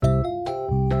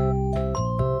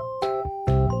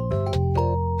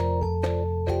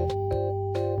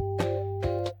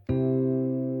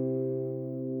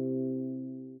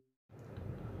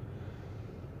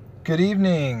Good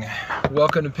evening.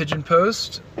 Welcome to Pigeon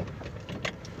Post.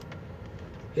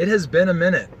 It has been a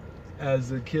minute, as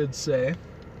the kids say.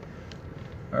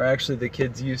 Or actually the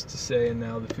kids used to say, and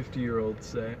now the 50-year-olds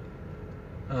say.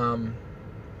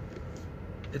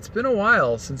 It's been a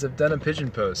while since I've done a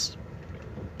Pigeon Post.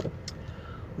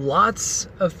 Lots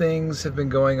of things have been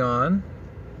going on.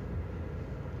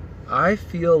 I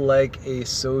feel like a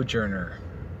sojourner.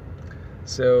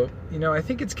 So, I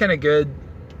think it's kind of good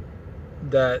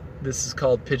that this is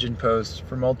called Pigeon Post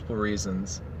for multiple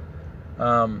reasons.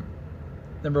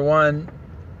 Number one,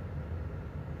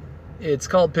 it's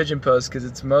called Pigeon Post because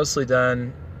it's mostly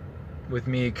done with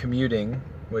me commuting,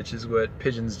 which is what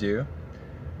pigeons do.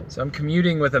 So I'm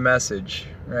commuting with a message,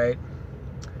 right?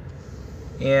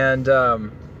 And I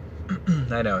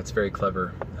know, it's very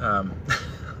clever.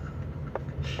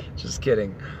 Just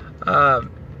kidding.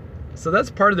 So that's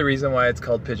part of the reason why it's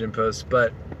called Pigeon Post,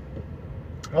 but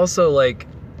also,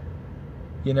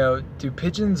 do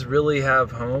pigeons really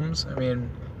have homes? I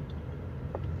mean,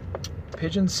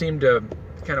 pigeons seem to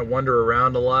kind of wander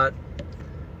around a lot,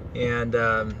 and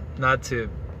not to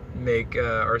make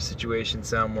our situation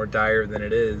sound more dire than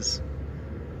it is,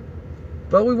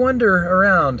 but we wander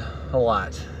around a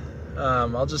lot.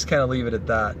 I'll just kind of leave it at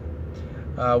that.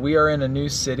 We are in a new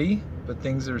city, but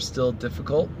things are still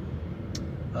difficult.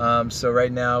 So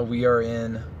right now we are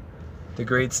in the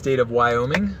great state of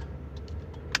Wyoming.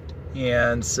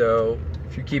 And so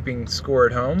if you're keeping score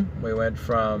at home, we went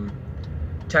from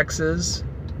Texas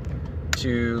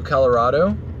to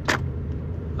Colorado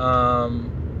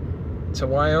to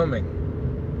Wyoming.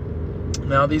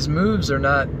 Now these moves are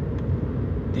not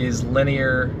these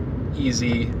linear,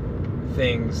 easy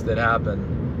things that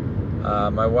happen.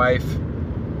 My wife,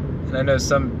 and I know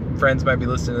some friends might be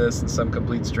listening to this and some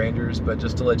complete strangers, but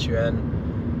just to let you in,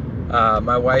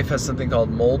 my wife has something called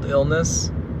mold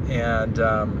illness, and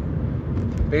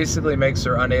basically makes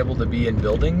her unable to be in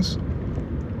buildings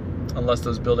unless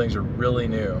those buildings are really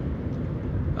new.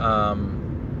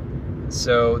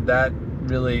 So that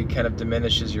really kind of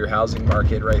diminishes your housing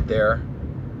market right there.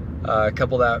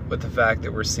 Couple that with the fact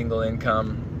that we're single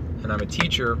income and I'm a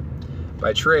teacher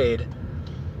by trade.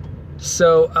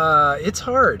 So it's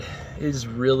hard. It is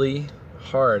really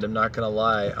hard, I'm not gonna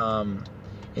lie.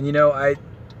 And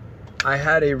I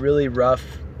had a really rough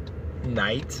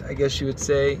night, I guess you would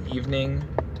say, evening.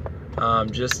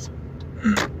 Just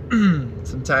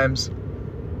sometimes,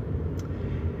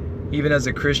 even as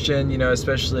a Christian,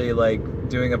 especially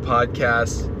doing a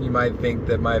podcast, you might think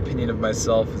that my opinion of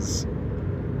myself is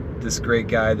this great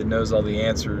guy that knows all the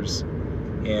answers.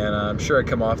 And I'm sure I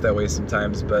come off that way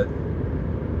sometimes, but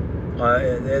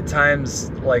at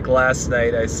times, like last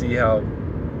night, I see how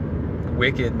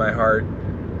wicked my heart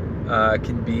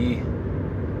can be.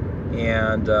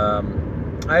 And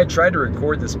I had tried to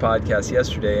record this podcast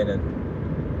yesterday, and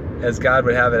as God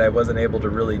would have it, I wasn't able to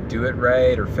really do it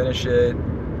right or finish it.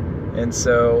 And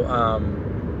so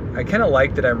I kind of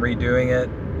like that I'm redoing it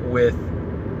with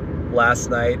last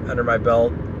night under my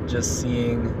belt, just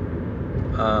seeing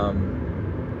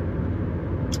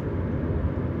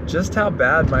just how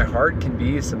bad my heart can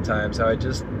be sometimes, how I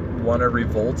just want to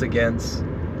revolt against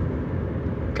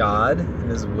God and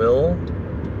His will,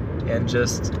 and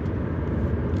just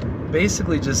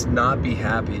basically just not be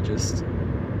happy, just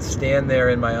stand there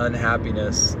in my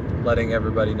unhappiness, letting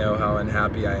everybody know how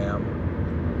unhappy I am.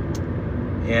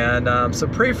 And so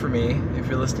pray for me if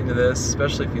you're listening to this,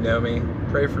 especially if you know me.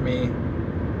 Pray for me.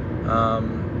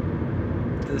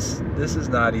 This is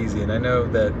not easy, and I know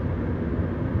that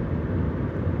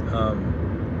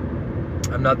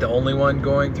I'm not the only one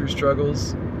going through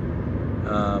struggles.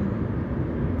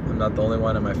 I'm not the only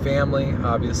one in my family,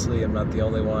 obviously. I'm not the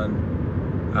only one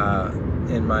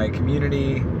in my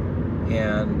community,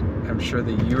 and I'm sure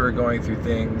that you are going through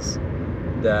things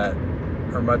that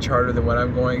are much harder than what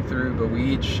I'm going through, but we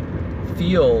each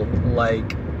feel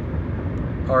like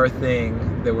our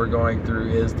thing that we're going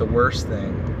through is the worst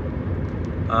thing.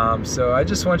 So I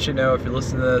just want you to know, if you're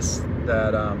listening to this,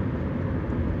 that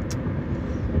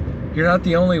you're not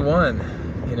the only one.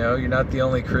 You're not the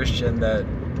only Christian that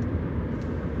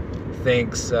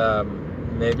thinks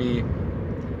maybe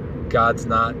God's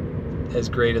not as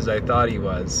great as I thought He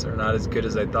was, or not as good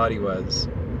as I thought He was,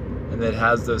 and that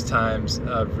has those times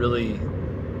of really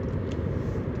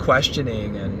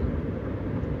questioning and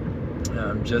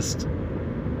just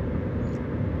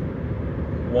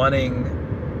wanting,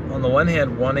 on the one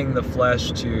hand, wanting the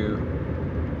flesh to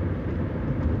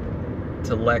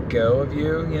let go of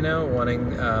you,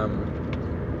 wanting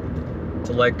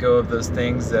to let go of those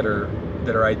things that are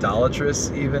idolatrous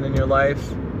even in your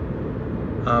life.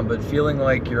 but feeling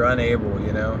like you're unable,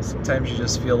 you know? Sometimes you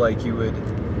just feel like you would,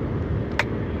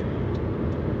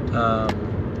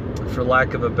 for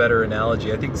lack of a better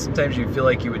analogy, I think sometimes you feel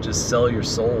like you would just sell your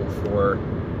soul for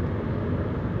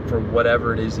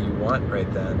whatever it is you want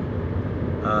right then.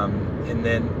 And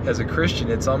then as a Christian,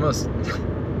 it's almost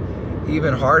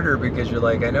even harder because you're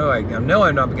like, I know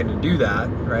I'm not going to do that,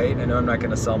 right? I know I'm not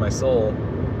going to sell my soul,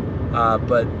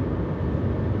 but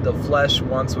the flesh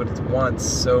wants what it wants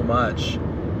so much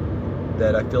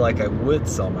that I feel like I would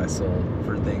sell my soul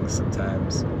for things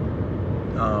sometimes.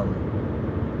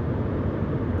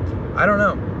 I don't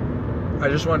know. I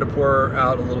just wanted to pour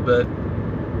out a little bit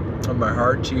of my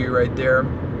heart to you right there,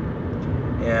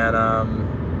 and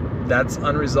that's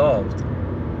unresolved.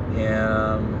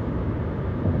 And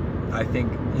I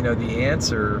think, you know, the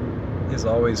answer is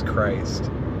always Christ,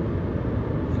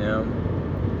 you know.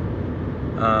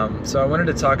 So I wanted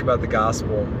to talk about the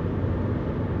gospel,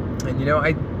 and you know,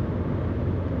 I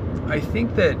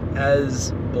think that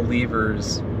as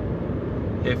believers,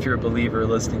 if you're a believer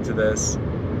listening to this,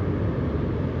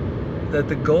 that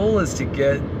the goal is to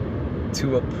get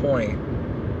to a point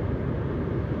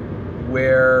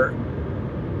where,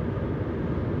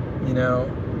 you know,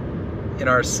 in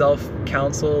our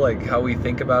self-counsel, like how we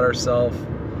think about ourselves,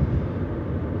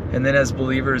 and then as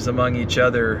believers among each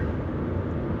other,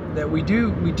 that we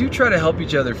do try to help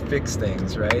each other fix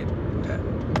things, right?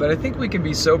 But I think we can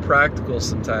be so practical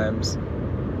sometimes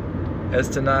as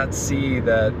to not see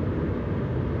that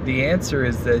the answer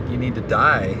is that you need to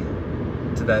die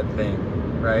to that thing,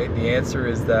 right? The answer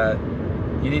is that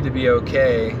you need to be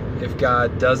okay if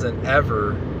God doesn't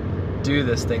ever do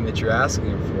this thing that you're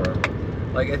asking Him for.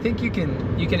 Like, I think you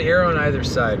can err on either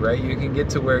side, right? You can get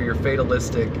to where you're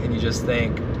fatalistic and you just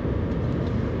think,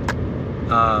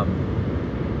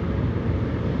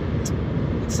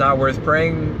 it's not worth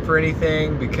praying for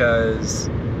anything because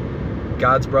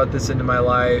God's brought this into my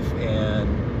life and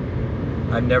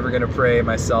I'm never going to pray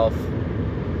myself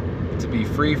to be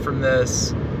free from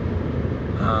this.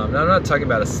 Now, I'm not talking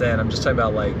about a sin. I'm just talking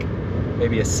about like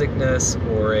maybe a sickness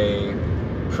or a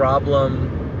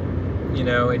problem, you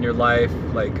know, in your life,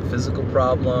 like a physical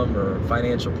problem or a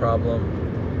financial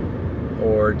problem,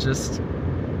 or just,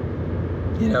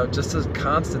 you know, just a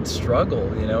constant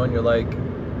struggle, you know, and you're like,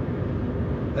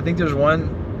 I think there's one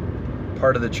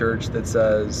part of the church that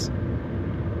says,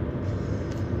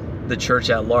 the church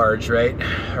at large, right?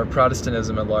 Or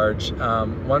Protestantism at large.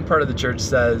 One part of the church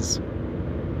says,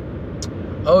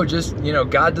 oh, just, you know,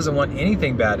 God doesn't want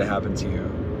anything bad to happen to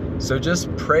you. So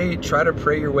just pray, try to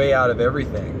pray your way out of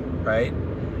everything, right?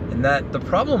 And that the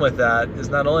problem with that is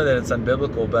not only that it's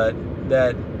unbiblical, but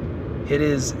that it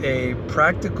is a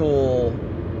practical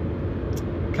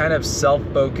kind of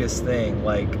self-focused thing.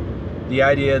 Like the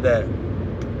idea that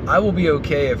I will be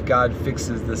okay if God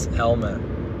fixes this ailment,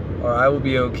 or I will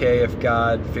be okay if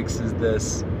God fixes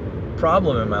this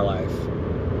problem in my life.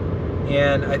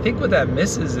 And I think what that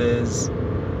misses is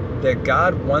that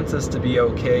God wants us to be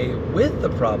okay with the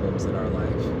problems in our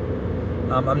life.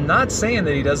 I'm not saying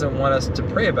that He doesn't want us to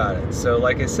pray about it. So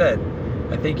like I said,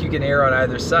 I think you can err on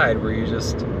either side, where you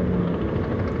just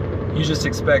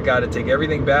expect God to take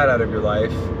everything bad out of your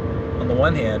life on the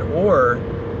one hand, or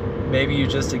maybe you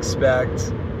just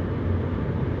expect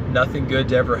nothing good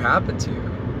to ever happen to you,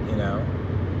 you know,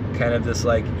 kind of this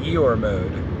like Eeyore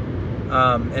mode.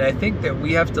 And I think that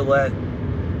we have to let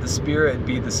the Spirit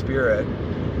be the Spirit,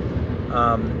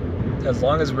 as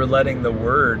long as we're letting the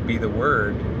Word be the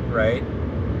Word, right?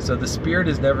 So the Spirit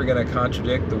is never going to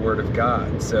contradict the Word of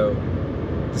God. So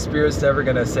the Spirit's never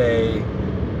going to say,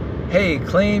 hey,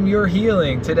 claim your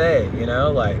healing today, you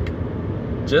know, like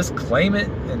just claim it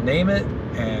and name it,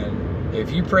 and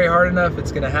if you pray hard enough,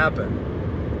 it's going to happen.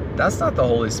 That's not the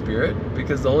Holy Spirit,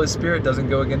 because the Holy Spirit doesn't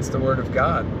go against the Word of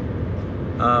God.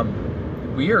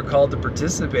 We are called to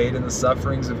participate in the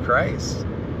sufferings of Christ.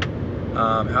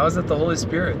 How is it the Holy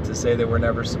Spirit to say that we're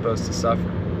never supposed to suffer?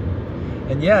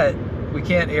 And yet, we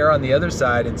can't err on the other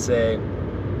side and say,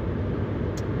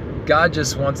 God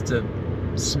just wants to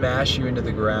smash you into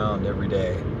the ground every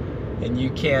day, and you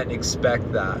can't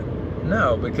expect that.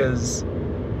 No, because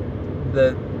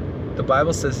the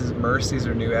Bible says His mercies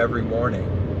are new every morning.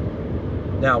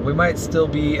 Now, we might still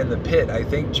be in the pit. I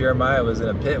think Jeremiah was in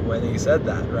a pit when he said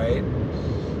that, right?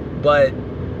 But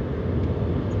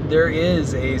there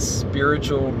is a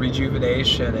spiritual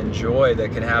rejuvenation and joy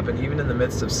that can happen even in the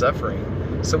midst of suffering.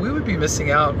 So we would be missing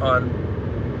out on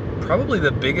probably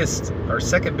the biggest or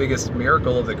second biggest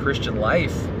miracle of the Christian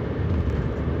life,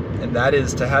 and that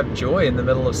is to have joy in the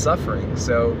middle of suffering.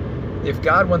 So if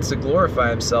God wants to glorify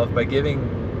Himself by giving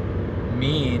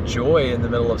me joy in the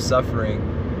middle of suffering,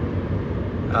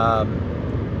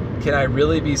 Can I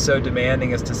really be so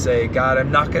demanding as to say, God,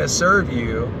 I'm not going to serve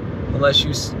you unless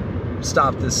you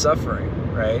stop this suffering,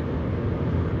 right?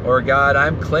 Or God,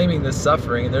 I'm claiming this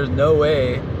suffering, and there's no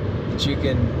way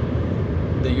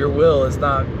that your will is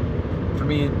not for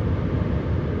me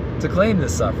to claim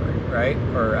this suffering, right?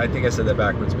 Or I think I said that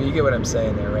backwards, but you get what I'm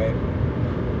saying there, right?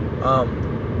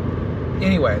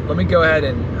 Anyway, let me go ahead,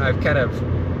 and I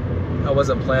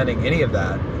wasn't planning any of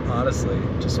that, honestly.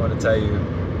 Just want to tell you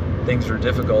things were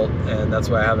difficult, and that's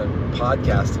why I haven't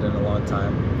podcasted in a long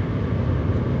time.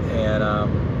 And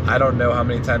I don't know how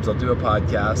many times I'll do a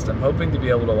podcast. I'm hoping to be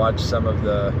able to watch some of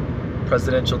the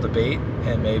presidential debate,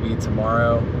 and maybe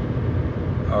tomorrow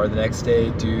or the next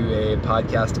day do a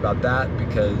podcast about that,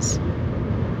 because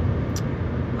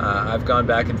I've gone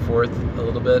back and forth a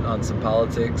little bit on some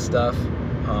politics stuff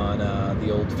on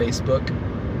the old Facebook.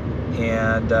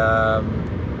 And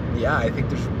I think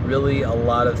there's really a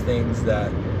lot of things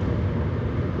that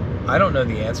I don't know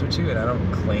the answer to, and I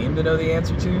don't claim to know the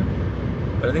answer to,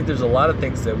 but I think there's a lot of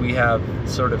things that we have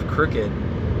sort of crooked.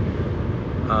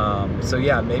 So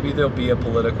maybe there'll be a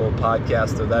political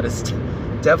podcast, though that is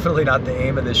definitely not the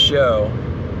aim of this show.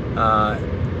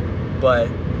 But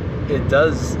it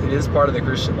is part of the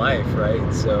Christian life,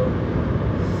 right? So,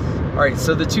 all right,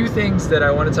 so the two things that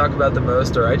I want to talk about the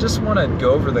most are, I just want to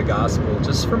go over the gospel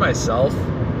just for myself.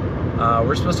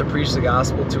 We're supposed to preach the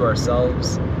gospel to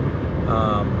ourselves.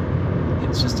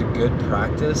 It's just a good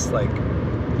practice,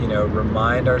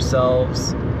 remind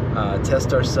ourselves,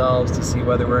 test ourselves to see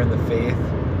whether we're in the faith,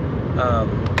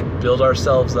 build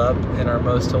ourselves up in our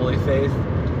most holy faith.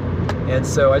 And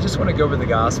so I just want to go over the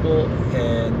gospel,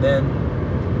 and then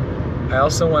I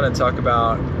also want to talk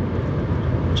about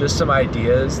just some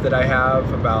ideas that I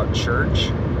have about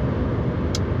church.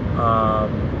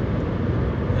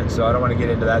 And so I don't want to get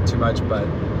into that too much, but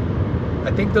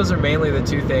I think those are mainly the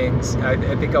two things. I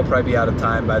think I'll probably be out of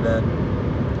time by then.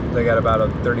 I got about a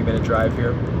 30-minute drive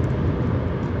here.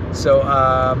 So,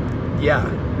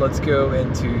 let's go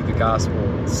into the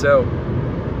gospel. So,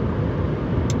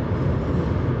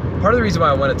 part of the reason why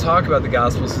I want to talk about the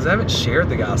gospel is because I haven't shared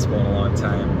the gospel in a long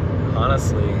time.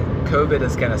 Honestly, COVID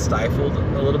has kind of stifled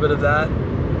a little bit of that,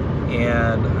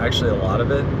 and actually a lot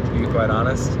of it, to be quite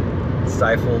honest.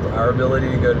 Stifled our ability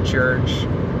to go to church,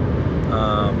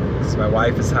 because my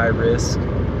wife is high risk,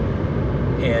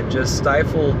 and just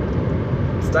stifled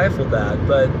that.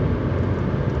 But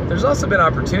there's also been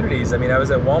opportunities. I mean, I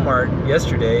was at Walmart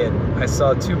yesterday, and I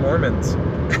saw two Mormons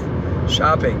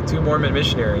shopping, two Mormon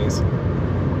missionaries.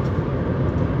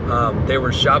 They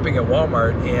were shopping at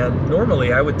Walmart, and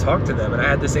normally I would talk to them, and I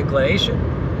had this inclination.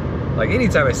 Like,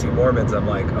 anytime I see Mormons, I'm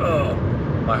like, oh,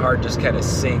 my heart just kind of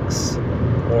sinks.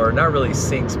 Or not really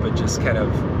sinks, but just kind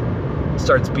of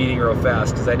starts beating real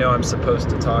fast, because I know I'm supposed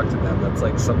to talk to them. That's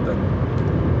like something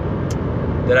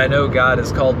that I know God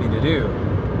has called me to do.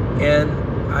 And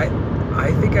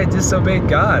I think I disobeyed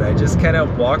God. I just kind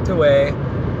of walked away.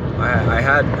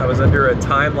 I was under a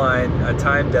time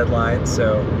deadline,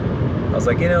 so I was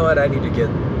like, you know what, I need to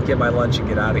get my lunch and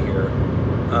get out of here.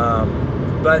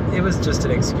 But it was just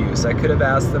an excuse. I could have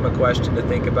asked them a question to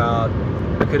think about.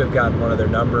 I could have gotten one of their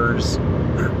numbers.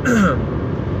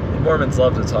 Mormons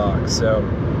love to talk, so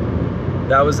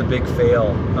that was a big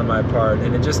fail on my part.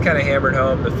 And it just kind of hammered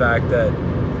home the fact that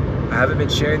I haven't been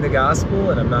sharing the gospel,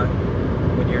 and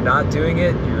when you're not doing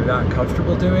it, you're not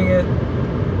comfortable doing it.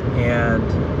 And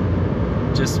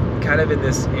just kind of in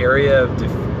this area of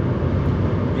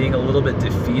being a little bit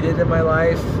defeated in my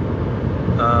life.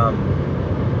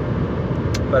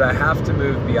 But I have to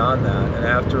move beyond that, and I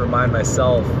have to remind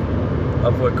myself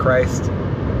of what Christ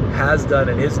has done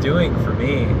and is doing for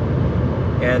me,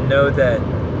 and know that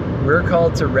we're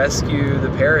called to rescue the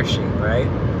perishing, right?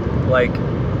 Like,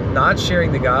 not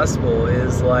sharing the gospel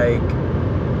is like,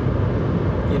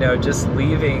 just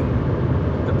leaving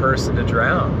the person to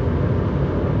drown,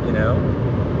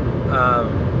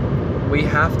 we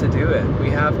have to do it. We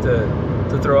have to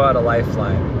throw out a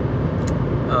lifeline.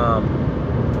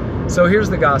 So here's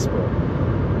the gospel,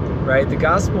 right? The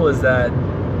gospel is that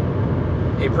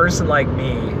a person like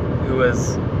me, who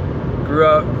grew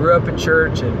up in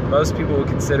church, and most people would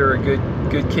consider a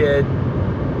good kid,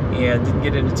 and didn't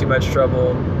get into too much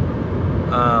trouble,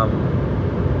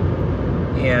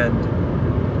 and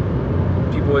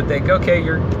people would think, okay,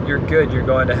 you're good, you're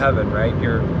going to heaven, right?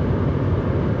 You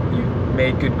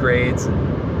made good grades,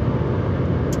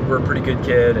 and we're a pretty good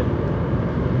kid, and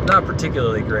not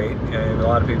particularly great. And a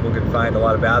lot of people can find a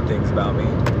lot of bad things about me.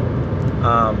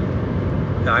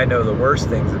 I know the worst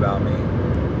things about me,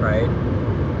 right?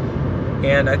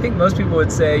 And I think most people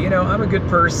would say, I'm a good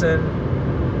person.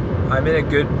 I'm in a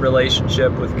good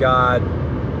relationship with God.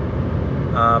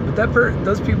 But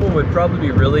those people would probably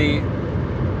be really,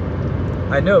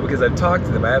 I know because I've talked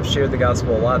to them, I have shared the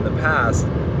gospel a lot in the past.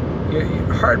 You're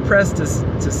hard pressed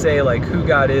to say like who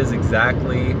God is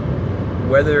exactly,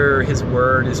 whether his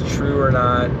word is true or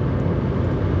not,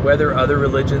 whether other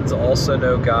religions also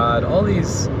know God. All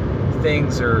these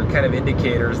things are kind of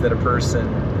indicators that a person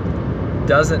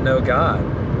doesn't know God.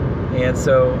 And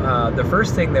so the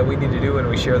first thing that we need to do when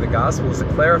we share the gospel is to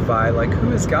clarify, like,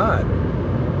 who is God?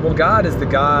 Well, God is the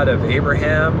God of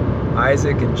Abraham,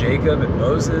 Isaac, and Jacob, and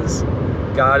Moses.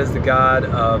 God is the God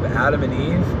of Adam and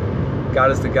Eve.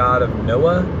 God is the God of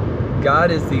Noah. God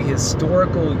is the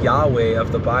historical Yahweh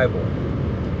of the Bible.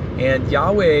 And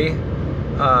Yahweh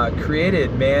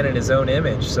created man in his own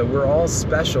image, so we're all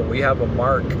special. We have a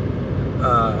mark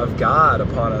of God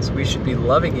upon us. We should be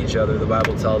loving each other, the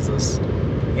Bible tells us.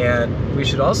 And we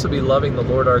should also be loving the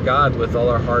Lord our God with all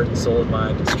our heart and soul and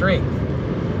mind and strength.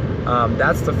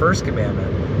 That's the first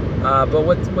commandment. But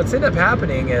what's ended up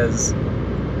happening is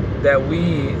that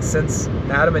we, since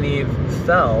Adam and Eve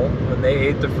fell when they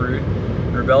ate the fruit,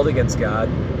 rebelled against God,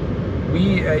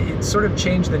 it sort of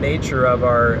changed the nature of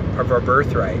our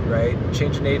birthright, right?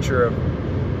 Changed the nature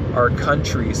of our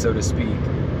country, so to speak.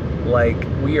 Like,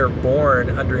 we are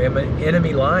born under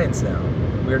enemy lines now.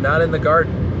 We're not in the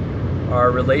garden.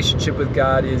 Our relationship with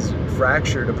God is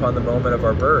fractured upon the moment of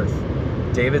our birth.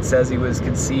 David says he was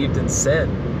conceived in sin.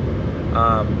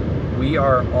 We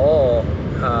are all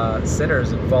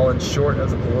sinners and fallen short of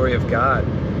the glory of God.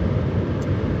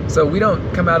 So we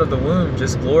don't come out of the womb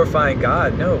just glorifying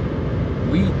God. No,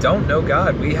 we don't know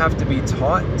God. We have to be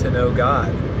taught to know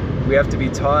God. We have to be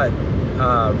taught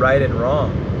right and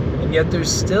wrong. And yet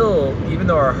there's still, even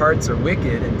though our hearts are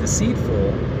wicked and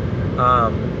deceitful,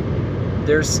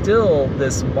 there's still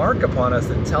this mark upon us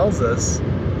that tells us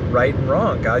right and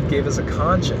wrong. God gave us a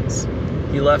conscience.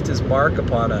 He left his mark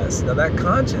upon us. Now that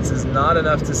conscience is not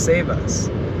enough to save us.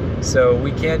 So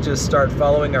we can't just start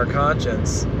following our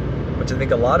conscience, which I think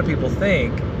a lot of people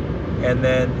think, and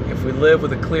then if we live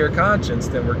with a clear conscience,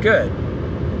 then we're good.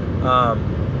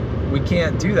 We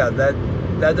can't do that.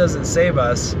 That doesn't save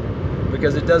us,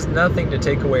 because it does nothing to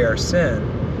take away our sin,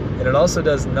 and it also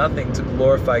does nothing to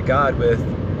glorify God with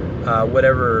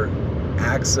whatever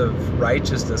acts of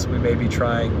righteousness we may be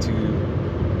trying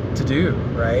to do,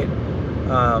 right?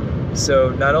 So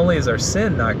not only is our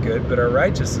sin not good, but our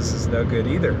righteousness is no good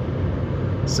either.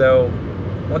 So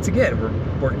once again,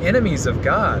 we're enemies of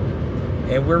God,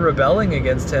 and we're rebelling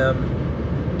against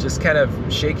him, just kind of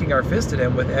shaking our fist at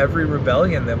him with every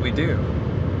rebellion that we do,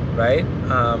 right?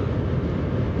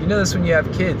 You know this when you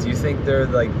have kids. You think they're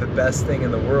like the best thing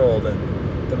in the world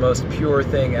and the most pure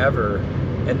thing ever,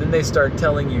 and then they start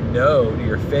telling you no to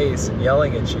your face and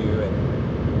yelling at you,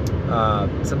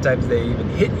 and sometimes they even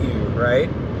hit you, right?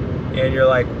 And you're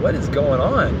like, what is going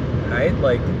on, right?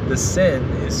 Like, the sin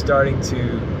is starting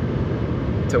to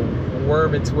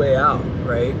worm its way out,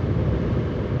 right?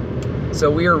 So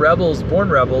we are rebels, born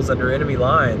rebels under enemy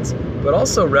lines, but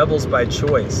also rebels by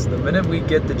choice. The minute we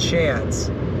get the chance,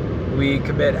 we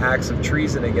commit acts of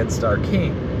treason against our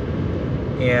king.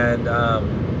 And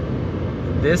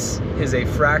this is a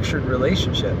fractured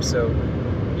relationship. So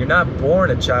you're not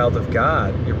born a child of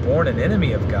God, you're born an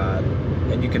enemy of God,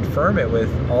 and you confirm it with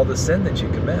all the sin that you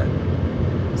commit.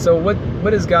 So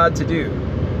what is God to do?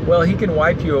 Well, he can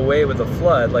wipe you away with a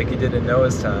flood like he did in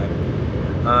Noah's time.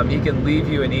 He can leave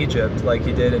you in Egypt like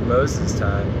he did in Moses'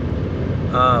 time.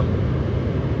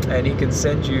 And he can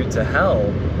send you to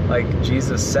hell like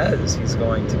Jesus says he's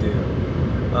going to do.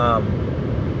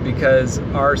 Because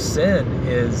our sin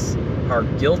is, our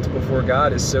guilt before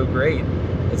God is so great.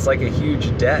 It's like a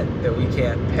huge debt that we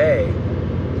can't pay.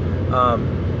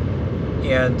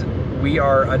 And we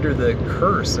are under the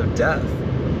curse of death.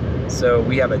 So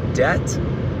we have a debt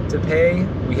to pay.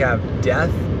 We have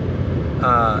death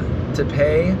to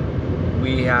pay.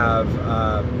 We have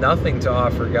nothing to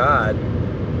offer God,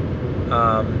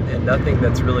 and nothing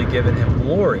that's really given him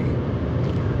glory.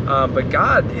 But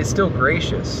God is still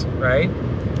gracious, right?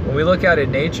 When we look out at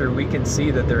nature, we can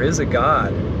see that there is a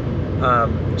God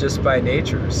just by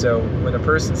nature. So when a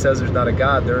person says there's not a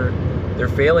God, they're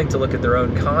failing to look at their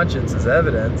own conscience as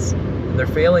evidence, and they're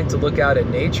failing to look out at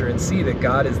nature and see that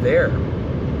God is there.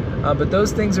 But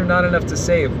those things are not enough to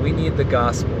save. We need the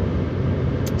gospel.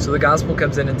 So the gospel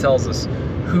comes in and tells us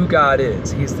who God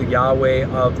is. He's the Yahweh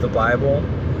of the Bible,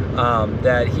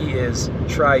 that he is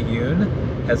triune,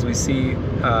 as we see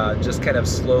just kind of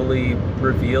slowly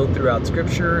revealed throughout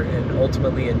Scripture and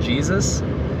ultimately in Jesus.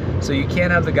 So you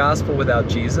can't have the gospel without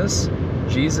Jesus.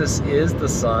 Jesus is the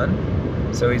Son.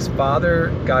 So he's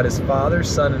Father, God is Father,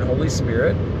 Son, and Holy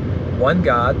Spirit. One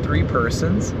God, three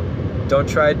persons. Don't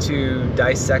try to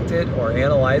dissect it or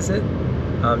analyze it.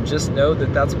 Just know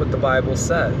that that's what the Bible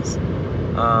says.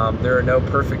 There are no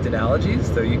perfect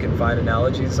analogies, though you can find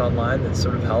analogies online that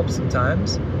sort of help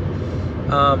sometimes.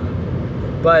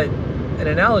 But an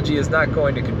analogy is not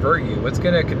going to convert you. What's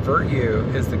going to convert you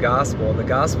is the gospel. And the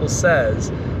gospel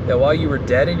says that while you were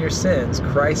dead in your sins,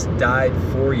 Christ died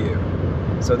for you.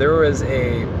 So there was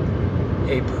a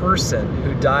person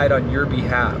who died on your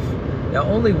behalf. Now,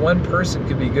 only one person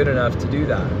could be good enough to do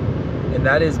that, and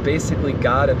that is basically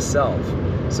God himself.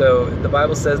 So the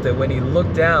Bible says that when he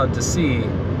looked down to see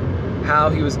how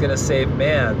he was going to save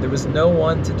man, there was no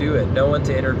one to do it, no one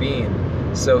to intervene.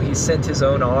 So he sent his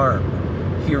own arm.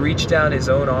 He reached down his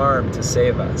own arm to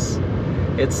save us.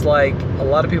 It's like a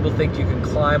lot of people think you can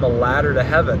climb a ladder to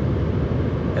heaven,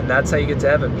 and that's how you get to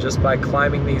heaven, just by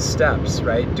climbing these steps,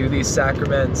 right? Do these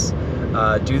sacraments,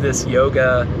 do this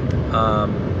yoga,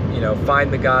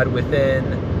 find the God within,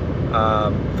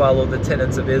 follow the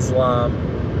tenets of Islam.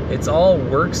 It's all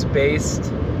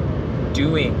works-based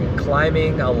doing,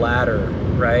 climbing a ladder,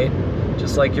 right?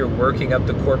 Just like you're working up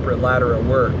the corporate ladder at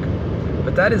work.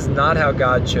 But that is not how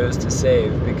God chose to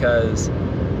save, because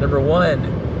number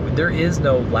one, there is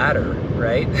no ladder,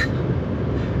 right?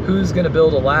 Who's going to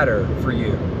build a ladder for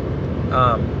you?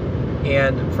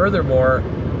 And furthermore,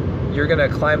 you're going to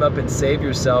climb up and save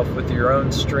yourself with your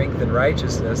own strength and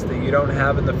righteousness that you don't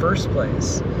have in the first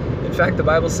place. In fact, the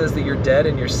Bible says that you're dead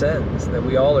in your sins, that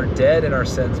we all are dead in our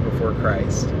sins before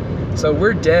Christ. So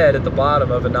we're dead at the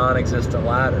bottom of a non-existent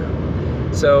ladder.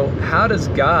 So how does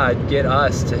God get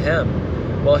us to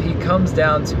him? Well, he comes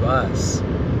down to us.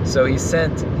 So he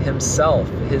sent himself,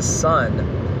 his Son,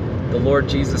 the Lord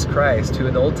Jesus Christ, who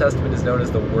in the Old Testament is known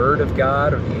as the Word of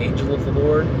God, or the angel of the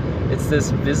Lord. It's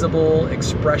this visible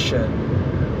expression,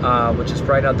 which is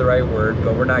probably not the right word,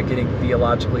 but we're not getting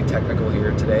theologically technical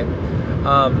here today,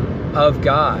 of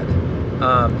God.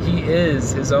 He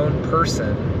is his own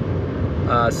person.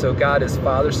 So God is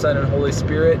Father, Son, and Holy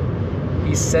Spirit.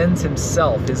 He sends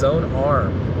himself, his own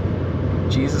arm,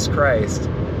 Jesus Christ,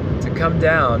 to come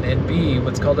down and be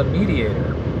what's called a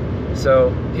mediator.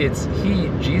 So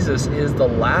Jesus is the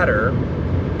ladder,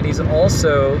 and he's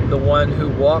also the one who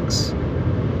walks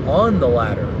on the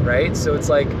ladder, right? So it's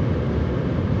like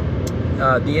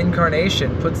the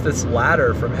incarnation puts this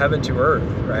ladder from heaven to earth,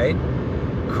 right?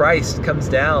 Christ comes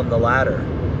down the ladder.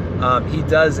 He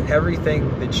does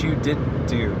everything that you didn't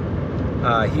do.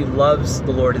 He loves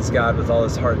the Lord his God with all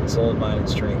his heart and soul and mind and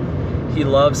strength. He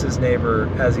loves his neighbor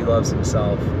as he loves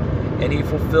himself. And he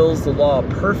fulfills the law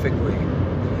perfectly.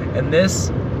 And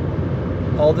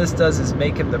all this does is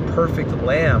make him the perfect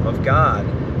Lamb of God.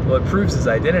 Well, it proves his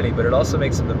identity, but it also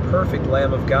makes him the perfect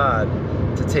Lamb of God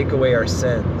to take away our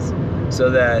sins, so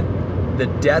that the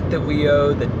debt that we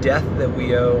owe, the death that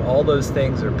we owe, all those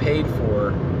things are paid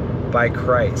for by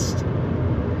Christ.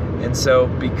 And so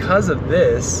because of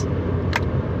this,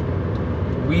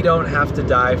 we don't have to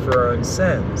die for our own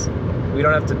sins. We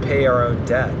don't have to pay our own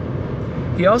debt.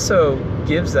 He also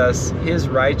gives us his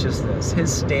righteousness,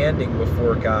 his standing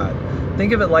before God.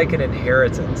 Think of it like an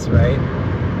inheritance, right?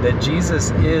 That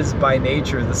Jesus is by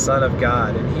nature the Son of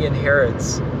God, and he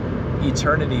inherits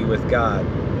eternity with God.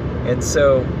 And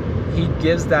so he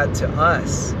gives that to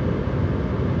us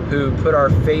who put our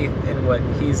faith in what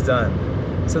he's done.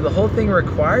 So the whole thing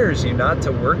requires you not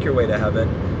to work your way to heaven,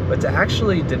 but to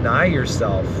actually deny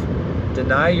yourself,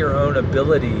 deny your own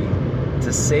ability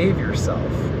to save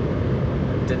yourself,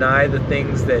 deny the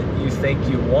things that you think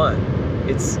you want.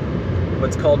 It's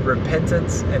what's called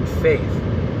repentance and faith.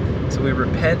 So we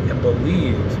repent and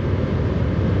believe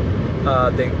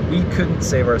that we couldn't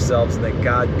save ourselves and that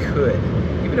God could.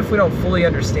 Even if we don't fully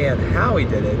understand how he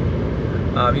did it,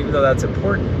 even though that's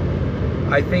important,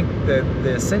 I think that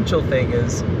the essential thing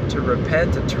is to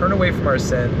repent, to turn away from our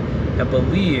sin, and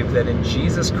believe that in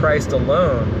Jesus Christ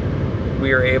alone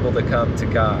we are able to come to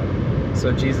God.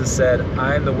 So Jesus said,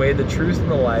 I am the way, the truth, and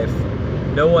the life.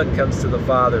 No one comes to the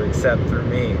Father except through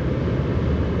me.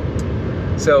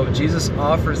 So Jesus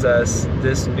offers us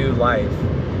this new life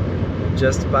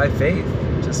just by faith,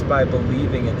 just by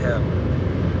believing in him.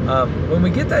 When we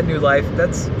get that new life,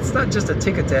 it's not just a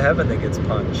ticket to heaven that gets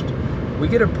punched. We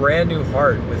get a brand new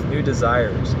heart with new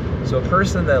desires. So a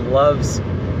person that loves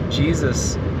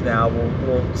Jesus now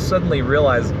will suddenly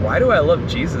realize, why do I love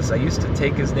Jesus? I used to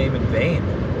take his name in vain.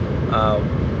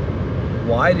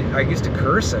 I used to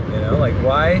curse him, like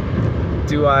why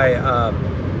do I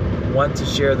want to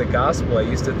share the gospel? I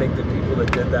used to think that people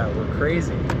that did that were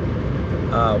crazy.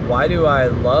 Why do I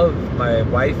love my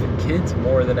wife and kids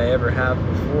more than I ever have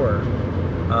before?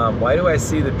 Why do I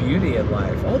see the beauty in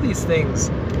life? All these things,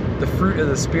 the fruit of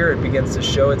the Spirit begins to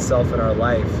show itself in our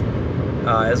life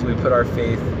as we put our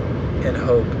faith and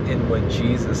hope in what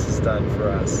Jesus has done for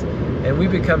us. And we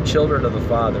become children of the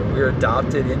Father. We're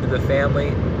adopted into the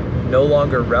family, no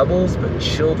longer rebels, but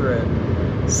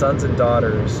children, sons and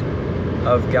daughters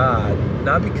of God,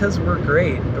 not because we're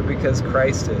great, but because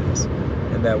Christ is,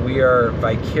 and that we are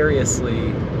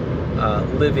vicariously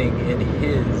living in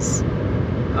His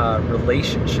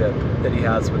relationship that He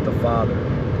has with the Father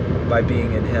by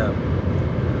being in Him.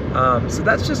 So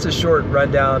that's just a short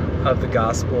rundown of the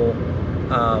gospel.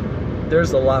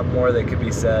 There's a lot more that could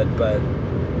be said, but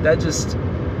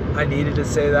I needed to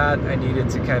say that. I needed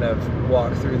to kind of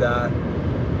walk through that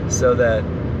so that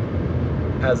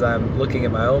as I'm looking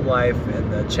at my own life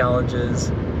and the challenges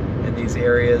in these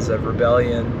areas of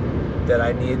rebellion, that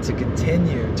I need to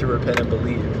continue to repent and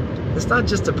believe. It's not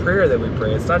just a prayer that we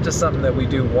pray. It's not just something that we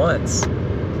do once.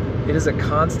 It is a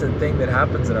constant thing that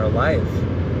happens in our life.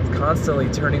 It's constantly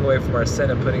turning away from our sin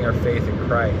and putting our faith in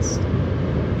Christ.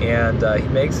 And He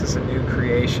makes us a new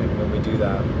creation when we do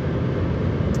that.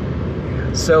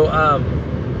 So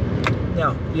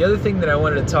now, the other thing that I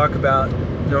wanted to talk about,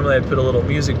 normally I'd put a little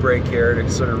music break here to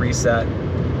sort of reset,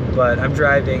 but I'm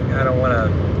driving. I don't want to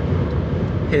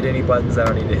hit any buttons I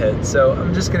don't need to hit. So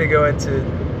I'm just going to go into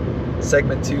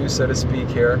segment 2, so to speak,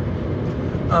 here.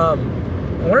 I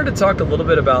wanted to talk a little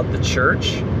bit about the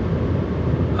church.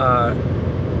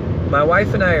 My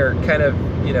wife and I are kind of,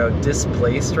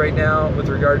 displaced right now with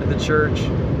regard to the church.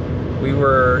 We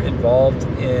were involved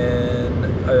in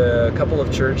a couple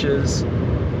of churches.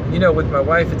 With my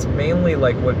wife, it's mainly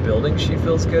like what building she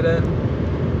feels good in.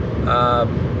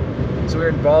 So we were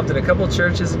involved in a couple of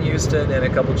churches in Houston and a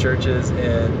couple of churches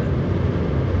in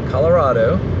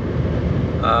Colorado.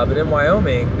 But in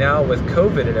Wyoming, now with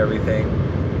COVID and everything,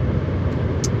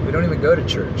 we don't even go to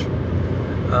church.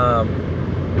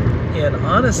 And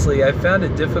honestly, I found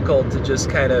it difficult to just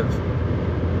kind of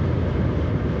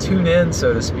tune in,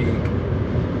 so to speak,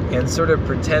 and sort of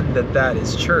pretend that that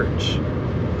is church.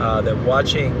 That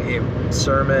watching a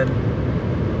sermon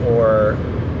or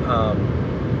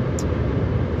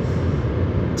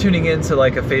tuning into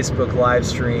like a Facebook live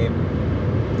stream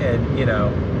and,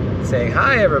 saying,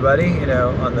 hi, everybody,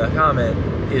 on the comment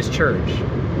is church.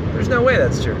 There's no way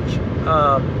that's church.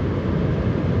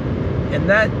 And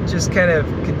that just kind of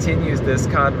continues this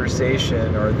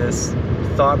conversation or this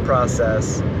thought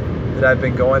process that I've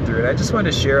been going through. And I just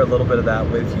wanted to share a little bit of that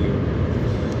with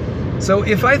you. So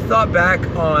if I thought back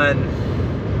on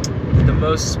the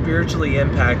most spiritually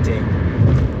impacting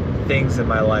things in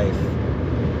my life,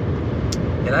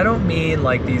 and I don't mean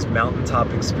like these mountaintop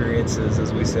experiences,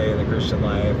 as we say in the Christian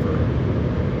life, or,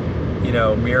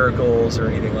 miracles or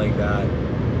anything like that.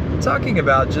 I'm talking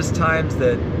about just times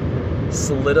that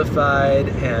solidified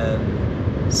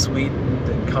and sweetened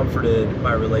and comforted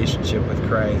my relationship with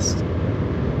Christ.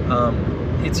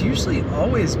 It's usually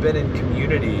always been in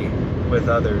community with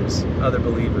others, other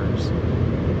believers.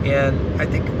 And I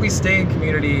think we stay in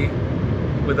community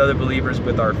with other believers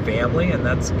with our family, and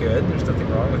that's good. There's nothing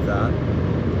wrong with that.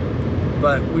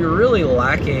 But we're really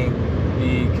lacking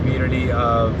the community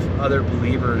of other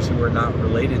believers who we're not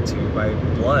related to by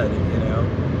blood,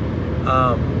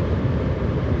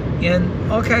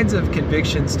 And all kinds of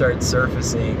convictions start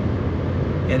surfacing,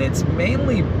 and it's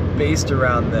mainly based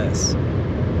around this.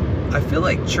 I feel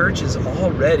like church is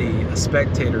already a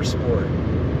spectator sport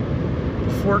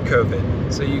before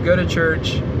COVID. So you go to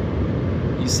church,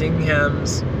 you sing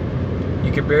hymns,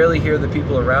 you can barely hear the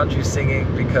people around you singing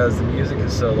because the music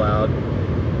is so loud.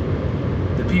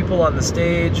 The people on the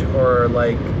stage or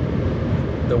like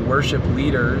the worship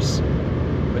leaders,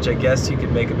 which I guess you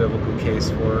could make a biblical case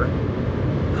for,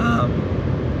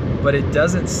 but it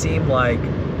doesn't seem like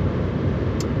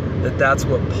that's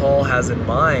what Paul has in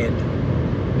mind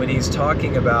when he's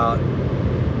talking about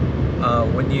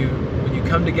when you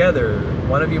come together.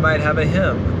 One of you might have a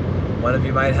hymn, one of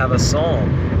you might have a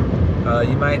psalm,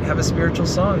 you might have a spiritual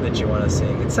song that you want to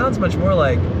sing. It sounds much more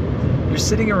like you're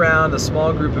sitting around a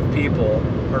small group of people,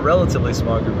 or a relatively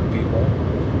small group of people,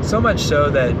 so much so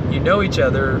that you know each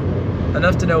other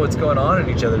enough to know what's going on in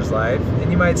each other's life,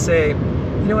 and you might say,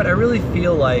 you know what, I really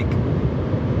feel like,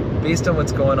 based on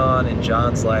what's going on in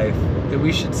John's life, that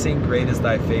we should sing Great is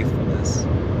Thy Faithfulness.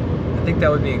 I think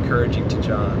that would be encouraging to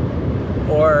John.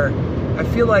 Or, I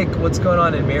feel like what's going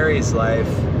on in Mary's life,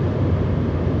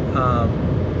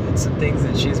 and some things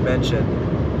that she's mentioned,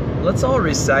 let's all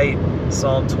recite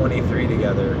Psalm 23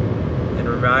 together and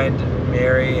remind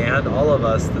Mary and all of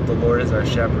us that the Lord is our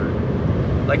shepherd.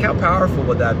 Like, how powerful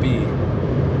would that be?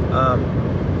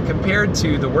 Compared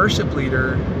to the worship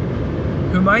leader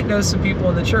who might know some people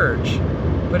in the church,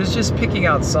 but is just picking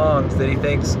out songs that he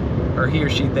thinks, or he or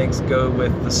she thinks, go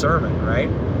with the sermon, right?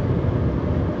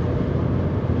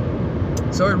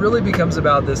 So it really becomes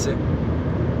about this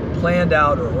planned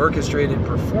out or orchestrated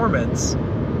performance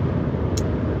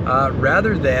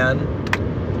rather than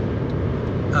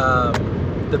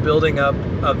the building up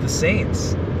of the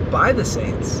saints by the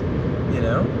saints, you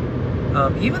know?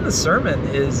 Even the sermon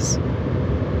is,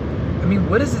 I mean,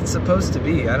 what is it supposed to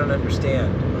be? I don't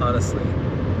understand, honestly.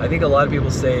 I think a lot of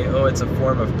people say, oh, it's a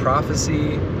form of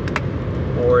prophecy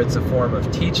or it's a form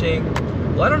of teaching.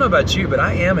 Well, I don't know about you, but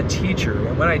I am a teacher,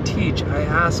 and when I teach, I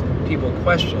ask people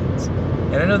questions.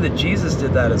 And I know that Jesus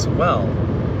did that as well,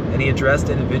 and he addressed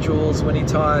individuals when he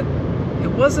taught.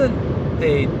 It wasn't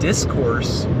a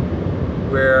discourse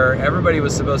where everybody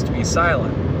was supposed to be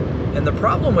silent. And the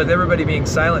problem with everybody being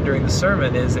silent during the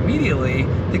sermon is immediately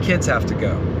the kids have to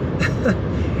go.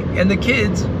 And the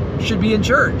kids should be in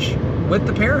church with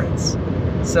the parents.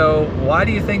 So why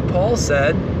do you think Paul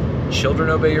said, children,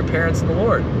 obey your parents in the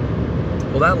Lord?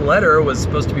 Well, that letter was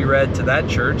supposed to be read to that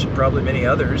church and probably many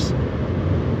others.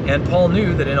 And Paul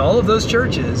knew that in all of those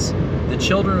churches, the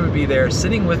children would be there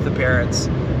sitting with the parents,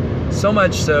 so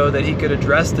much so that he could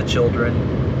address the children,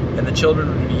 and the children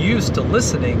would be used to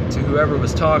listening to whoever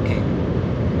was talking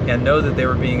and know that they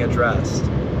were being addressed.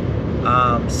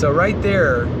 So right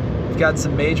there, we've got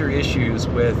some major issues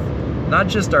with not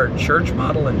just our church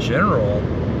model in general.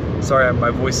 Sorry, my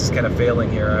voice is kind of failing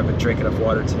here. I've been drinking enough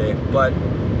water today. But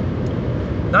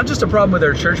not just a problem with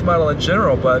our church model in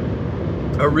general, but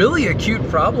a really acute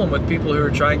problem with people who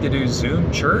are trying to do Zoom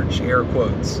church, air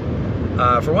quotes.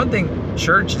 For one thing,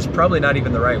 church is probably not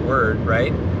even the right word,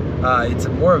 right? It's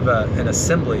more of an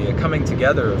assembly, a coming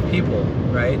together of people,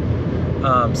 right?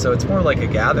 So it's more like a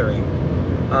gathering.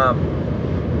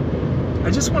 I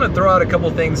just want to throw out a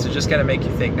couple things to just kind of make you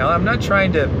think. Now, I'm not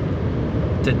trying to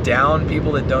down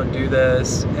people that don't do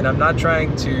this, and I'm not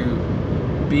trying to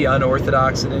be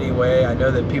unorthodox in any way. I know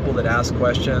that people that ask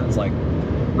questions like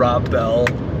Rob Bell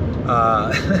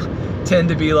tend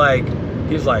to be like,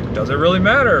 he's like, does it really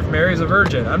matter if Mary's a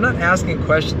virgin? I'm not asking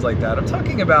questions like that. I'm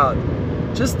talking about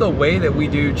just the way that we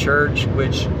do church,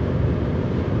 which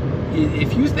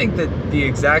if you think that the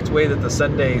exact way that the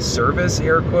Sunday service,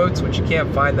 air quotes, which you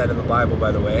can't find that in the Bible,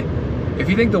 by the way, if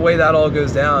you think the way that all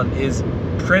goes down is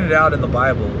printed out in the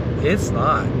Bible, it's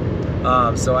not.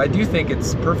 So I do think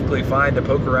it's perfectly fine to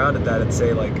poke around at that and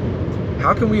say, like,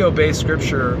 how can we obey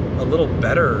Scripture a little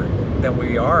better than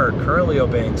we are currently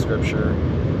obeying Scripture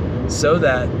so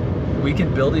that we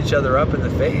can build each other up in the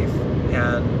faith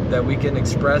and that we can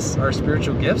express our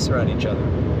spiritual gifts around each other?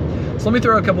 So let me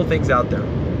throw a couple things out there.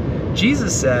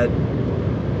 Jesus said,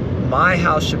 my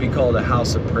house should be called a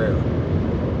house of prayer.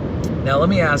 Now let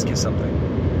me ask you something.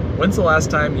 When's the last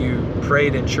time you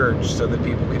prayed in church so that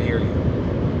people could hear you?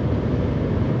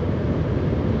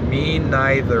 Me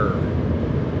neither.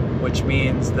 Which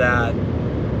means that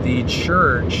the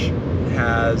church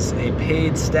has a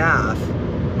paid staff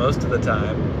most of the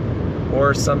time,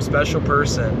 or some special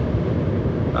person.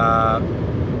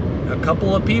 A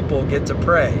couple of people get to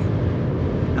pray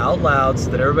out loud so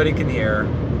that everybody can hear,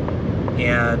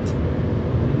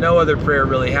 and no other prayer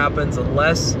really happens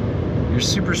unless you're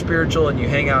super spiritual and you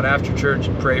hang out after church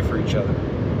and pray for each other,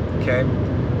 okay?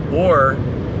 Or,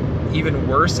 even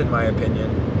worse in my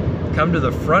opinion, come to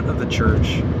the front of the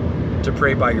church to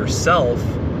pray by yourself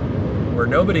where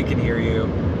nobody can hear you,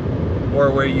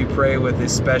 or where you pray with a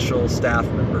special staff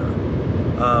member.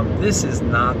 This is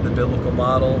not the biblical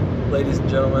model, ladies and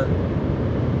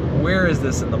gentlemen. Where is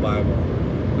this in the Bible?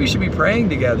 We should be praying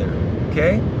together,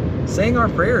 okay? Saying our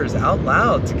prayers out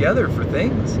loud together for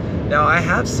things. Now, I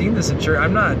have seen this in church.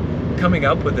 I'm not coming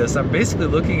up with this. I'm basically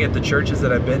looking at the churches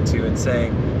that I've been to and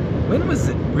saying, when was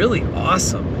it really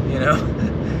awesome, you know?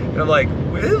 And I'm like,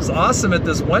 it was awesome at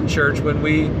this one church when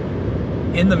we,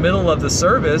 in the middle of the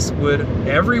service, would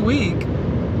every week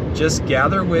just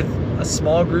gather with a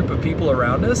small group of people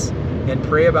around us and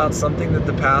pray about something that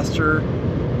the pastor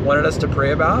wanted us to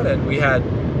pray about, and we had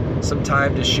some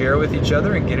time to share with each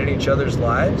other and get in each other's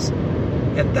lives.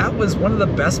 And that was one of the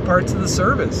best parts of the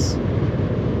service,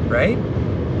 right?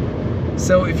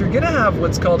 So if you're going to have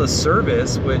what's called a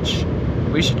service, which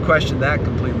we should question that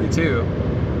completely too,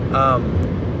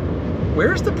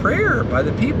 where's the prayer by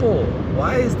the people?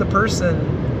 Why is the person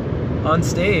on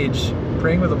stage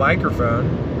praying with a microphone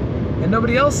and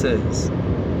nobody else is?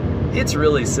 It's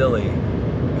really silly.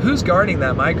 Who's guarding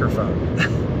that microphone?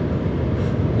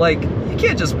 Like, you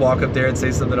can't just walk up there and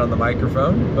say something on the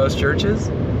microphone in most churches.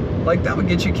 Like, that would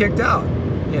get you kicked out.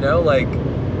 You know, like,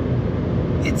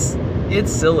 it's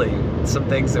silly. some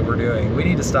things that we're doing. We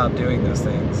need to stop doing those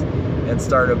things and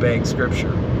start obeying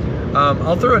Scripture.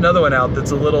 I'll throw another one out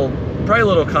that's probably a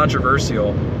little controversial,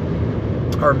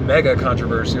 or mega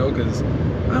controversial, because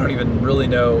I don't even really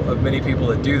know of many people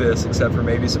that do this except for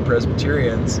maybe some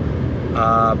Presbyterians,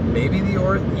 maybe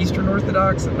the Eastern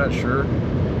Orthodox, I'm not sure.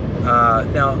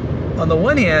 Now, on the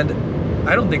one hand,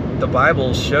 I don't think the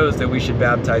Bible shows that we should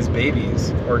baptize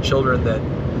babies or children.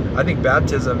 I think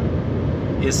baptism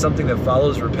is something that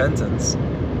follows repentance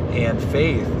and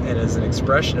faith and is an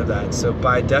expression of that. So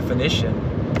by definition,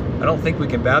 I don't think we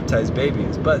can baptize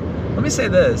babies. But let me say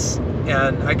this,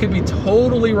 and I could be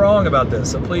totally wrong about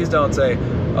this, so please don't say,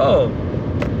 oh,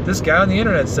 this guy on the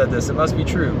internet said this, it must be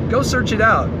true. Go search it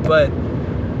out. But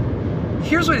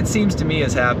here's what it seems to me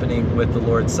is happening with the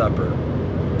Lord's Supper.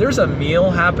 There's a meal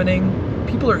happening.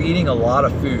 People are eating a lot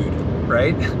of food,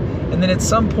 right? And then at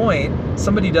some point,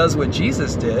 somebody does what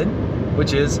Jesus did,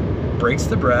 which is breaks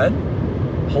the bread,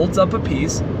 holds up a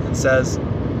piece, and says,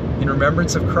 in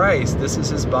remembrance of Christ, this is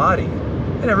his body.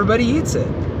 And everybody eats it.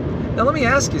 Now let me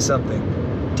ask you something.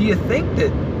 Do you think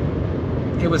that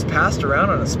it was passed around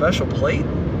on a special plate?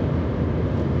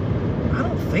 I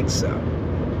don't think so.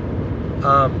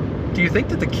 Do you think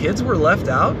that the kids were left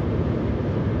out?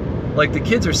 Like, the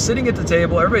kids are sitting at the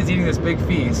table, everybody's eating this big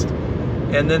feast,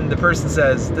 and then the person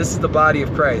says, this is the body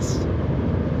of Christ.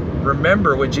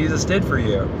 Remember what Jesus did for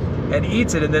you. And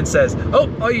eats it and then says,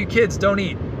 oh, all you kids, don't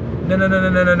eat.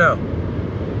 No.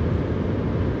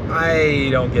 I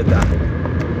don't get that.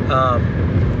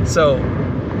 So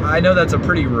I know that's a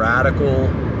pretty radical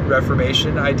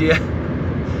Reformation idea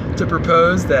to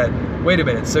propose that, wait a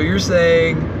minute, so you're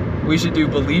saying we should do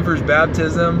believer's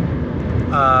baptism,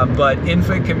 but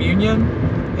infant communion?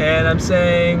 And I'm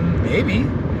saying maybe.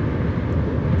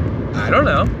 I don't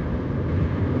know.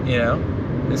 You know,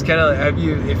 it's kind of,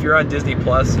 if you're on Disney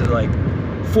Plus, it's like,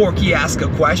 Forky, ask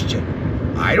a question.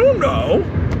 I don't know.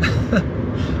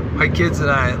 My kids and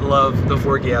I love the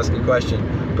Forky ask a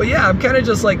question. But yeah, I'm kind of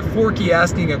just like Forky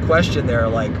asking a question there,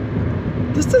 like,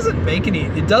 this doesn't make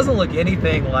it doesn't look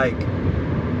anything like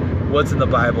what's in the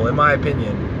Bible, in my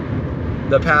opinion.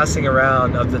 The passing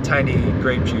around of the tiny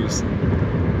grape juice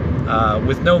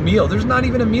with no meal. There's not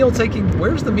even a meal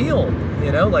where's the meal?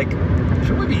 You know, like,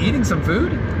 shouldn't we be eating some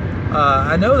food?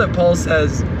 I know that Paul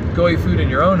says, go eat food in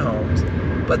your own homes,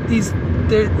 but it's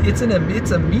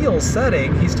a meal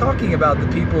setting. He's talking about the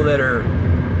people that are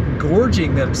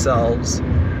gorging themselves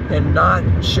and not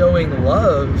showing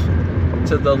love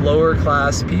to the lower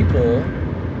class people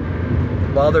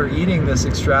while they're eating this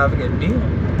extravagant meal.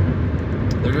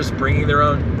 They're just bringing their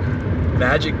own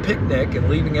magic picnic and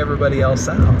leaving everybody else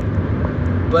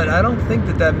out. But I don't think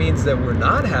that means that we're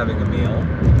not having a meal,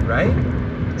 right?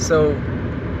 So,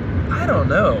 I don't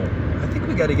know. I think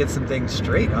we got to get some things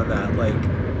straight on that. Like,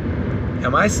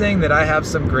 am I saying that I have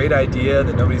some great idea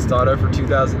that nobody's thought of for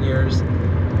 2,000 years?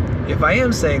 If I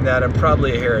am saying that, I'm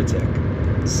probably a heretic.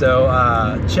 So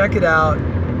check it out.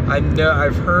 I know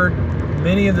I've heard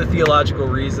many of the theological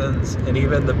reasons and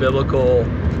even the biblical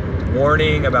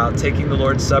warning about taking the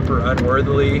Lord's Supper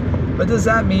unworthily. But does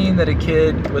that mean that a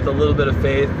kid with a little bit of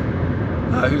faith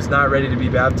who's not ready to be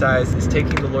baptized is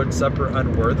taking the Lord's Supper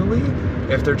unworthily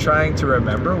if they're trying to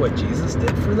remember what Jesus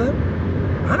did for them?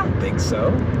 I don't think so.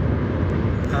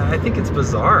 I think it's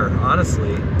bizarre,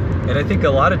 honestly. And I think a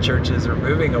lot of churches are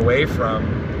moving away from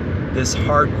this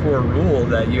hardcore rule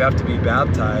that you have to be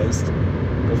baptized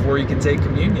before you can take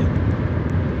communion,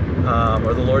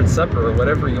 or the Lord's Supper, or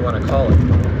whatever you want to call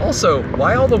it. Also,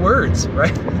 why all the words,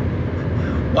 right?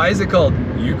 Why is it called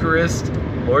Eucharist,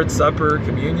 Lord's Supper,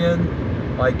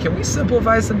 communion? Like, can we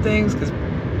simplify some things? Because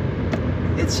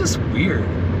it's just weird,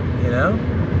 you know?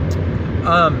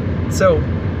 So,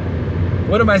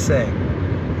 what am I saying?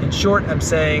 In short, I'm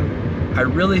saying I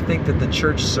really think that the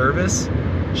church service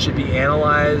should be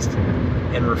analyzed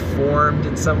and reformed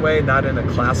in some way, not in a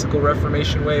classical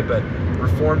Reformation way, but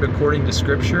reformed according to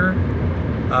Scripture,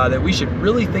 that we should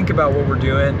really think about what we're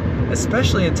doing,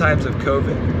 especially in times of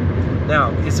COVID.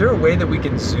 Now, is there a way that we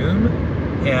can Zoom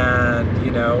and,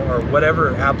 you know, or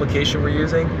whatever application we're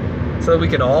using, so that we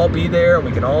can all be there and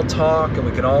we can all talk and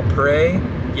we can all pray?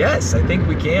 Yes, I think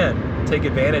we can take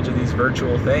advantage of these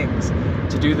virtual things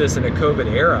to do this in a COVID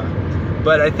era.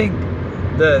 But I think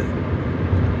the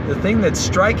thing that's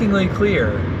strikingly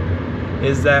clear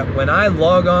is that when I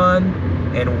log on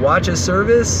and watch a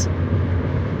service,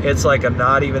 it's like I'm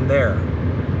not even there.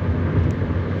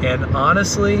 And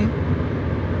honestly,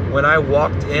 when I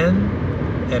walked in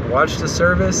and watched a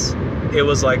service, it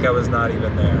was like I was not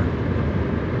even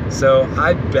there. So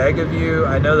I beg of you,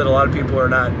 I know that a lot of people are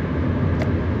not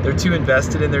they're too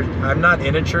invested in their. I'm not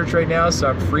in a church right now, so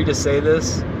I'm free to say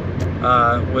this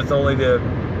with only the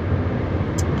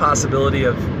possibility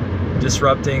of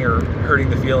disrupting or hurting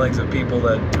the feelings of people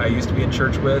that I used to be in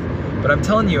church with. But I'm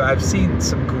telling you, I've seen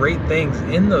some great things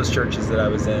in those churches that I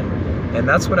was in. And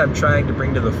that's what I'm trying to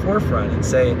bring to the forefront and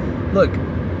say, look,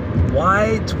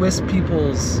 why twist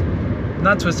people's,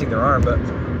 not twisting their arm, but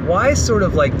why sort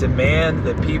of like demand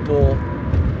that people,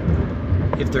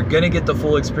 if they're going to get the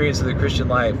full experience of the Christian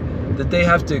life, that they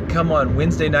have to come on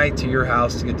Wednesday night to your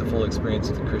house to get the full experience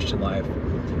of the Christian life?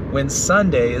 When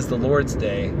Sunday is the Lord's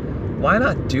Day, why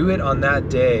not do it on that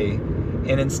day?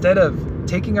 And instead of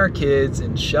taking our kids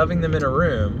and shoving them in a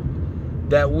room,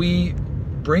 that we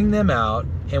bring them out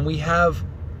and we have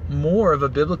more of a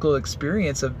biblical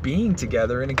experience of being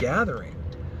together in a gathering.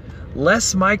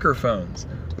 Less microphones,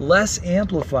 less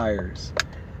amplifiers,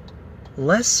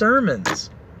 less sermons,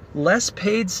 less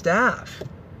paid staff,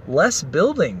 less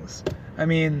buildings. I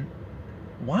mean,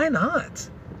 why not?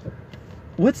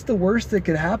 What's the worst that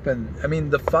could happen? I mean,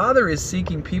 the Father is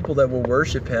seeking people that will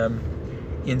worship Him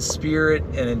in spirit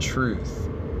and in truth,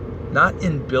 not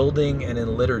in building and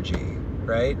in liturgy,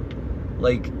 right?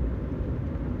 Like,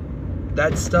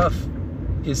 that stuff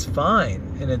is fine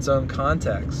in its own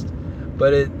context,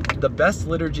 but the best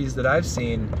liturgies that I've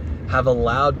seen have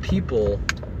allowed people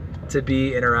to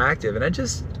be interactive. And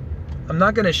I'm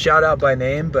not going to shout out by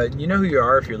name, but you know who you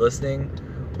are if you're listening.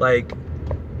 Like,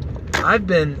 I've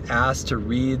been asked to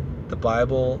read the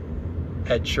Bible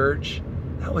at church.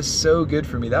 That was so good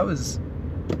for me. That was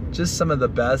just some of the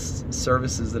best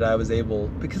services that I was able,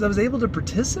 because I was able to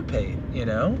participate, you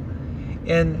know?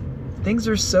 And things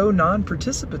are so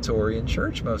non-participatory in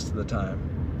church most of the time.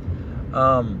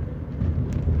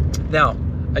 Now,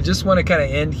 I just want to kind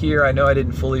of end here. I know I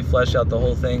didn't fully flesh out the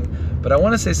whole thing, but I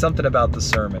want to say something about the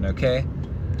sermon, okay?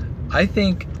 I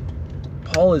think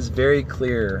Paul is very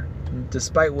clear,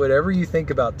 despite whatever you think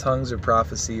about tongues or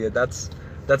prophecy, that's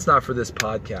not for this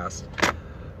podcast.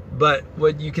 But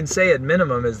what you can say at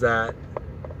minimum is that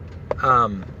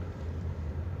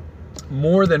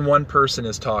more than one person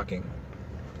is talking,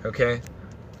 okay?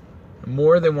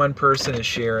 More than one person is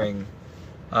sharing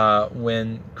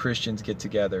when Christians get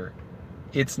together.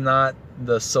 It's not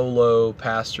the solo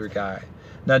pastor guy.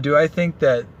 Now, do I think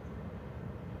that,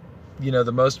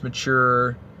 the most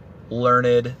mature,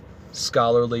 learned,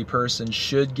 scholarly person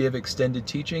should give extended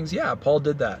teachings? Yeah, Paul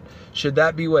did that. Should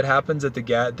that be what happens at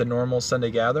the normal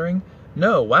Sunday gathering?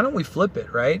 No. Why don't we flip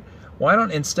it, right? Why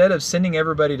don't, instead of sending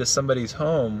everybody to somebody's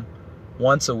home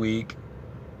once a week,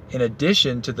 in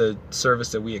addition to the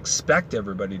service that we expect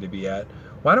everybody to be at,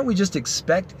 why don't we just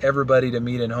expect everybody to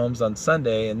meet in homes on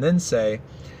Sunday and then say,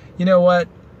 you know what?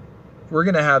 We're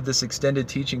going to have this extended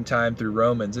teaching time through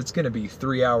Romans. It's going to be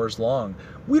 3 hours long.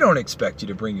 We don't expect you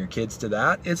to bring your kids to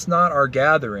that. It's not our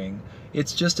gathering.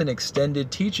 It's just an extended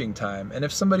teaching time. And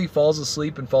if somebody falls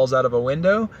asleep and falls out of a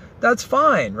window, that's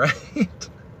fine, right?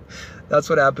 That's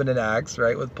what happened in Acts,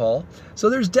 right, with Paul. So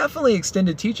there's definitely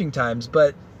extended teaching times,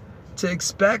 but to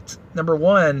expect, number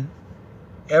one,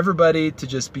 everybody to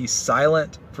just be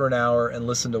silent for an hour and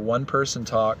listen to one person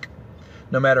talk,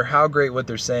 no matter how great what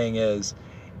they're saying is,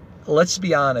 let's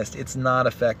be honest, it's not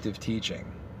effective teaching.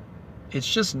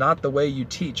 It's just not the way you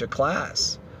teach a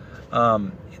class.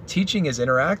 Teaching is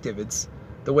interactive. It's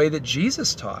the way that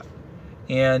Jesus taught.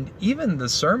 And even the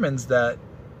sermons that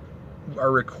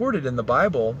are recorded in the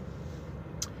Bible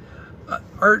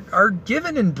are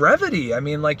given in brevity. I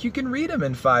mean, like, you can read them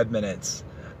in 5 minutes.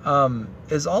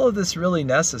 Is all of this really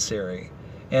necessary?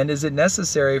 And is it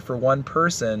necessary for one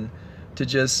person to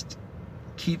just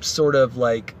keep sort of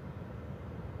like,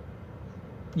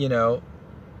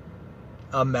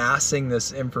 amassing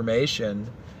this information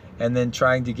and then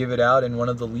trying to give it out in one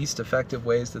of the least effective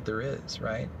ways that there is,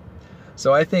 right?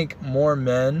 So I think more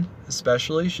men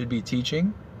especially should be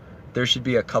teaching. There should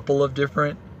be a couple of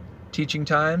different teaching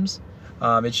times.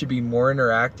 It should be more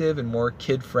interactive and more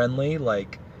kid-friendly.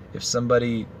 Like, if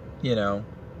somebody,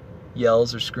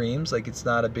 yells or screams, like, it's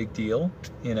not a big deal,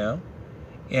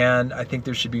 And I think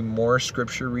there should be more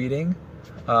scripture reading.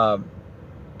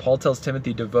 Paul tells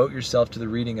Timothy, devote yourself to the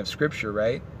reading of Scripture,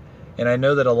 right? And I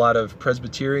know that a lot of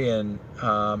Presbyterian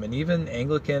and even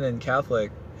Anglican and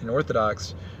Catholic and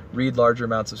Orthodox read larger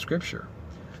amounts of Scripture.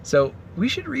 So we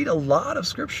should read a lot of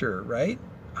Scripture, right?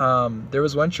 There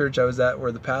was one church I was at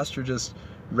where the pastor just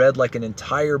read like an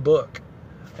entire book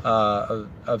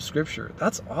of Scripture.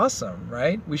 That's awesome,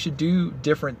 right? We should do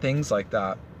different things like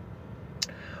that.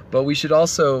 But we should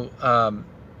also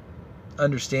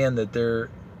understand that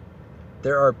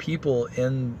there are people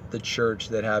in the church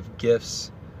that have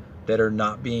gifts that are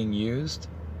not being used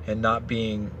and not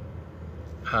being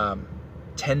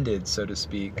tended, so to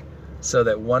speak, so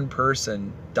that one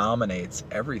person dominates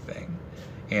everything.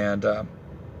 And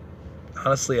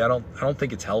honestly, I don't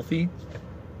think it's healthy.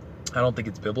 I don't think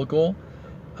it's biblical.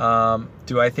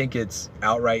 Do I think it's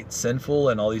outright sinful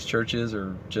and all these churches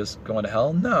are just going to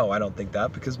hell? No, I don't think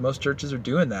that, because most churches are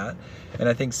doing that. And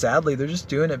I think sadly they're just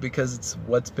doing it because it's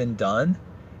what's been done,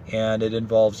 and it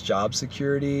involves job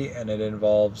security, and it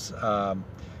involves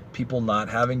people not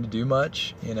having to do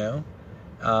much, and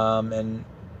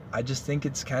I just think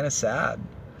it's kind of sad.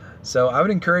 So I would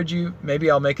encourage you,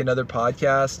 maybe I'll make another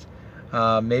podcast.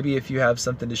 Maybe if you have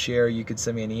something to share, you could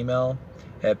send me an email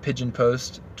at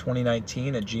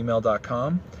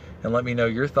pigeonpost2019@gmail.com and let me know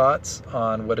your thoughts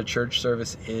on what a church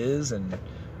service is and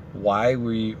why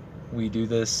we do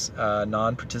this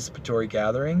non-participatory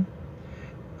gathering,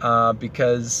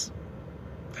 because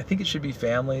I think it should be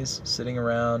families sitting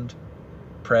around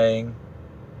praying,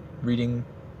 reading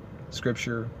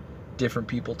scripture, different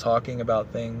people talking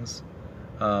about things,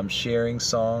 sharing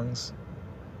songs,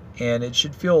 and it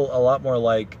should feel a lot more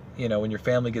like, when your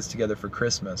family gets together for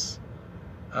Christmas,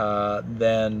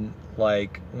 than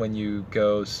like when you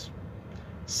go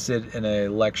sit in a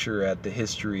lecture at the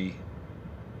history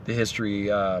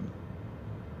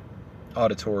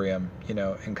auditorium,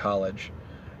 in college,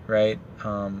 right?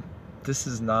 This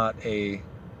is not a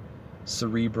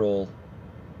cerebral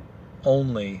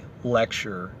only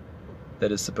lecture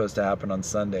that is supposed to happen on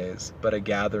Sundays, but a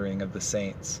gathering of the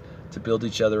saints to build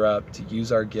each other up, to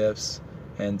use our gifts,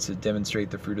 and to demonstrate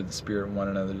the fruit of the Spirit in one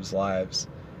another's lives.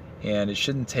 And it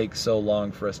shouldn't take so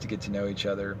long for us to get to know each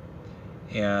other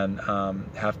and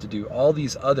have to do all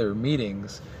these other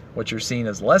meetings, which are seen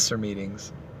as lesser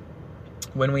meetings,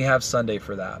 when we have Sunday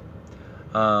for that.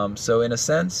 So in a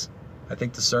sense, I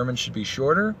think the sermon should be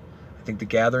shorter. I think the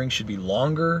gathering should be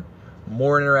longer,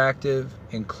 more interactive,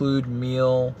 include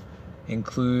meal,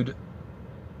 include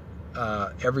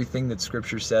everything that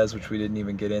Scripture says, which we didn't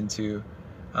even get into.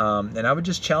 And I would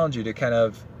just challenge you to kind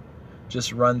of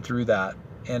just run through that.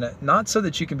 And not so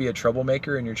that you can be a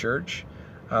troublemaker in your church.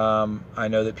 I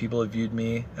know that people have viewed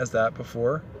me as that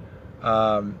before.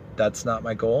 That's not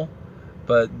my goal.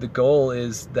 But the goal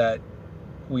is that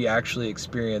we actually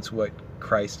experience what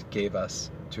Christ gave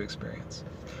us to experience.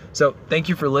 So thank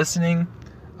you for listening.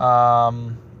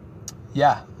 Love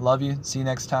you. See you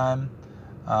next time.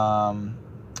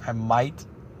 I might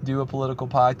do a political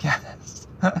podcast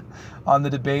on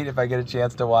the debate if I get a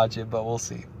chance to watch it, but we'll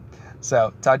see.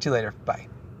 So talk to you later. Bye.